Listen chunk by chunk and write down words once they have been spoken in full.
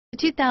The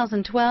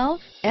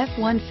 2012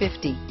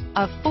 F-150.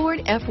 A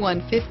Ford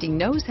F-150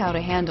 knows how to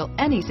handle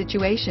any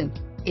situation.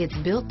 It's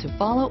built to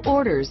follow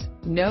orders,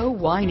 no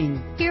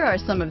whining. Here are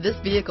some of this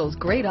vehicle's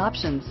great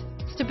options: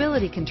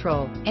 stability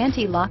control,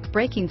 anti-lock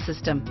braking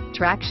system,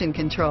 traction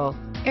control,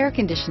 air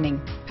conditioning,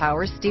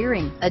 power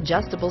steering,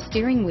 adjustable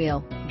steering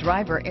wheel,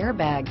 driver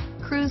airbag,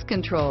 cruise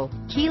control,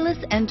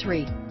 keyless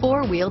entry,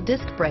 four-wheel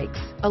disc brakes,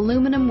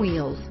 aluminum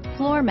wheels,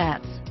 floor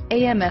mats,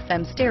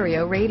 AM/FM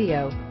stereo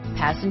radio,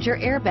 passenger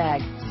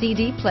airbag,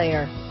 CD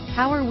player,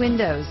 power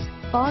windows,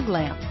 fog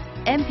lamps,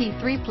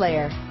 MP3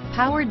 player,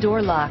 power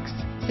door locks,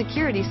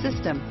 security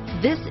system.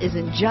 This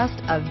isn't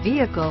just a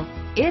vehicle,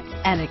 it's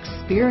an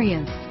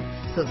experience.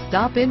 So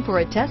stop in for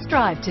a test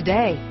drive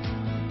today.